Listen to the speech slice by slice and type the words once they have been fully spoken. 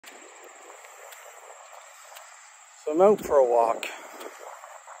So I'm out for a walk,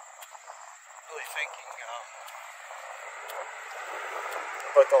 really thinking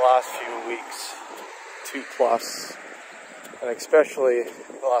about the last few weeks, 2+, and especially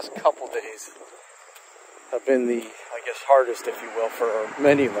the last couple days have been the, I guess, hardest, if you will, for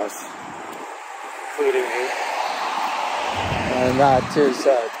many of us, including me. And that is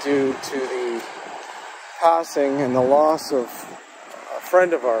due to the passing and the loss of a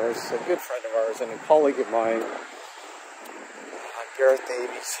friend of ours, a good friend of ours, and a colleague of mine, Gareth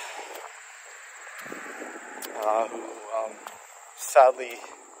Davies, who sadly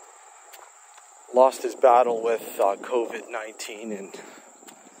lost his battle with COVID-19 and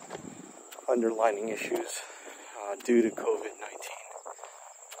underlying issues due to COVID-19.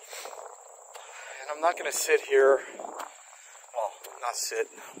 And I'm not going to sit here,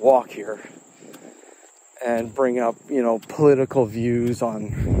 walk here and bring up, political views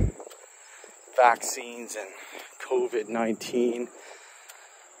on vaccines and COVID-19.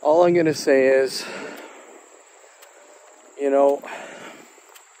 All I'm going to say is,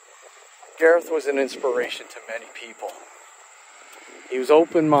 Gareth was an inspiration to many people. He was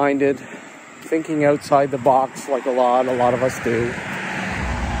open-minded, thinking outside the box like a lot of us do.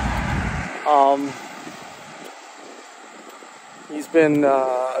 He's been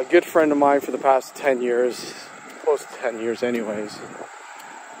a good friend of mine for the past 10 years, close to 10 years anyways,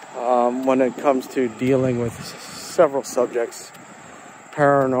 when it comes to dealing with several subjects,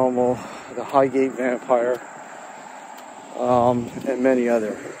 paranormal, the Highgate vampire, and many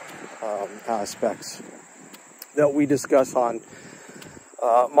other aspects that we discuss on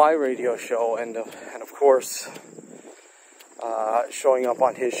my radio show, and of course showing up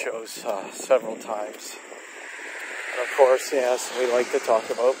on his shows several times. And of course, yes, we like to talk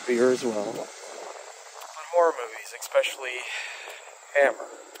about beer as well, and horror movies, especially Hammer.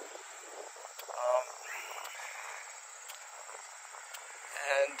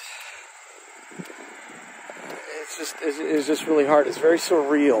 And it's just really hard. It's very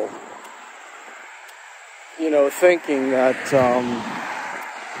surreal, thinking that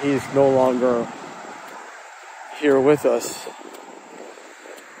he's no longer here with us,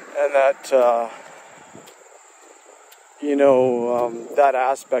 and that that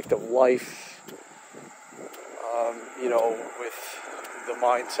aspect of life, with the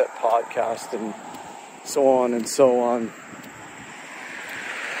Mindset podcast and so on,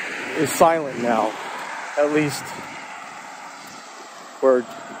 is silent now, at least where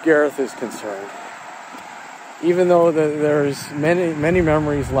Gareth is concerned. Even though there's many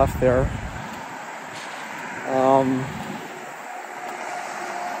memories left there,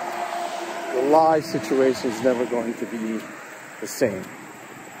 the live situation is never going to be the same.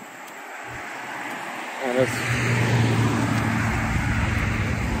 And it's,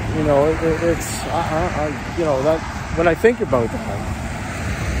 that when I think about that,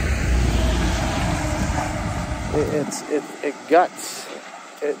 it guts.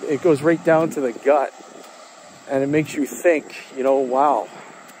 It goes right down to the gut, and it makes you think, wow.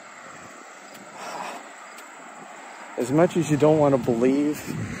 As much as you don't want to believe,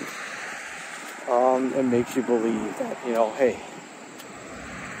 it makes you believe that, hey,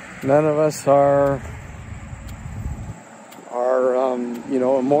 none of us are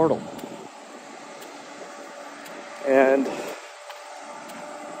immortal. And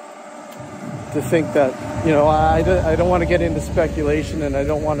to think that, I don't want to get into speculation, and I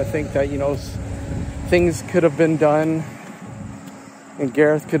don't want to think that, things could have been done and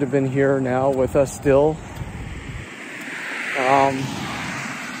Gareth could have been here now with us still.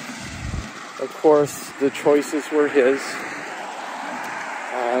 Of course, the choices were his,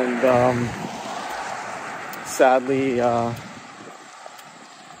 and sadly,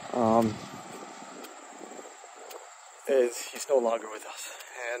 he's no longer with us.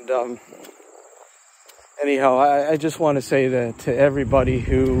 And anyhow, I just want to say that to everybody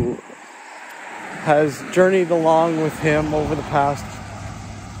who has journeyed along with him over the past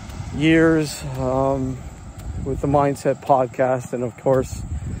years, with the Mindset podcast, and of course,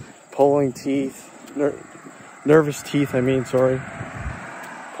 pulling teeth, nervous teeth, pulling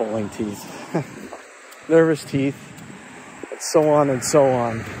teeth, nervous teeth, and so on and so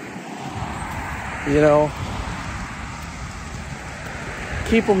on.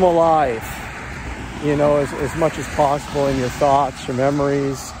 Keep them alive, as much as possible in your thoughts, your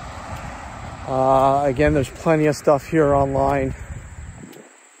memories. Again, there's plenty of stuff here online.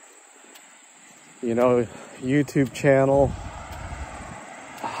 YouTube channel.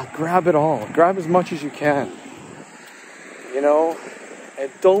 Grab it all. Grab as much as you can.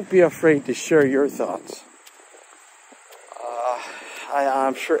 And don't be afraid to share your thoughts.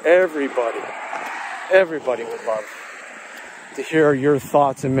 I'm sure everybody everybody would love to hear your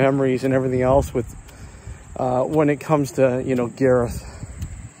thoughts and memories and everything else with when it comes to, you know, Gareth.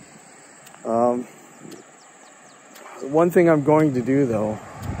 One thing I'm going to do though,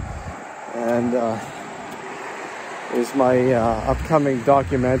 and is my upcoming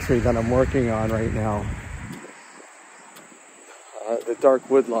documentary that I'm working on right now, The Dark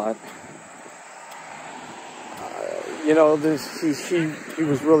Woodlot. You know, he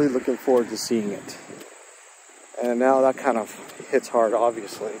was really looking forward to seeing it. And now that kind of hits hard,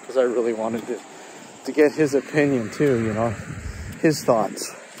 obviously, because I really wanted to get his opinion too, you know, his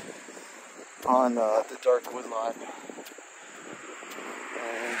thoughts on The Dark Woodlot.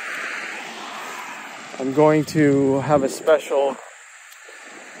 I'm going to have a special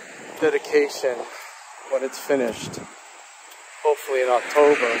dedication when it's finished, hopefully in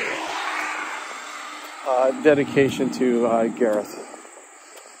October. Dedication to Gareth.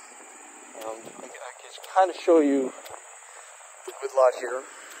 I can kind of show you the woodlot here.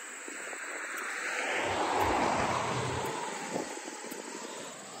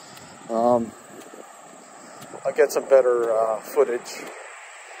 I'll get some better footage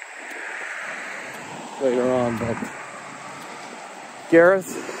later on, but Gareth,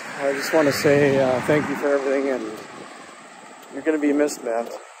 I just want to say thank you for everything, and you're going to be missed, man.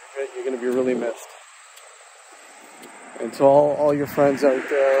 You're going to be really missed. And to all your friends out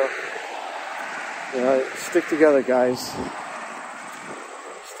there, you know, stick together, guys.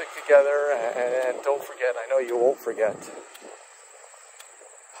 Stick together, and don't forget. I know you won't forget.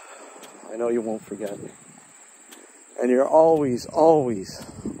 I know you won't forget. And you're always, always,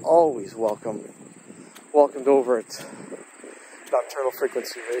 always welcomed over at Nocturnal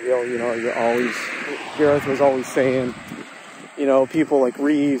Frequency Radio. You know, you're always, Gareth was always saying, you know, people like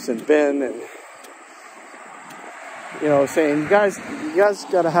Reeves and Ben and, you know, saying, you guys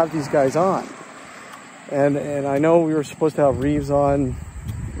got to have these guys on. And I know we were supposed to have Reeves on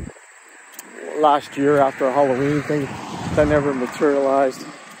last year after a Halloween thing. That never materialized.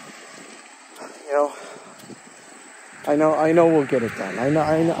 You know, I know we'll get it done. I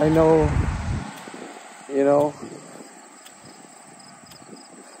know, you know,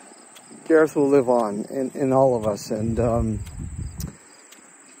 Gareth will live on in all of us, and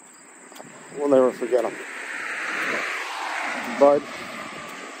we'll never forget him. But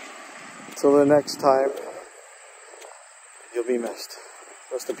till the next time, you'll be missed.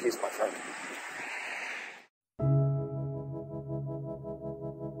 Rest in peace, my friend.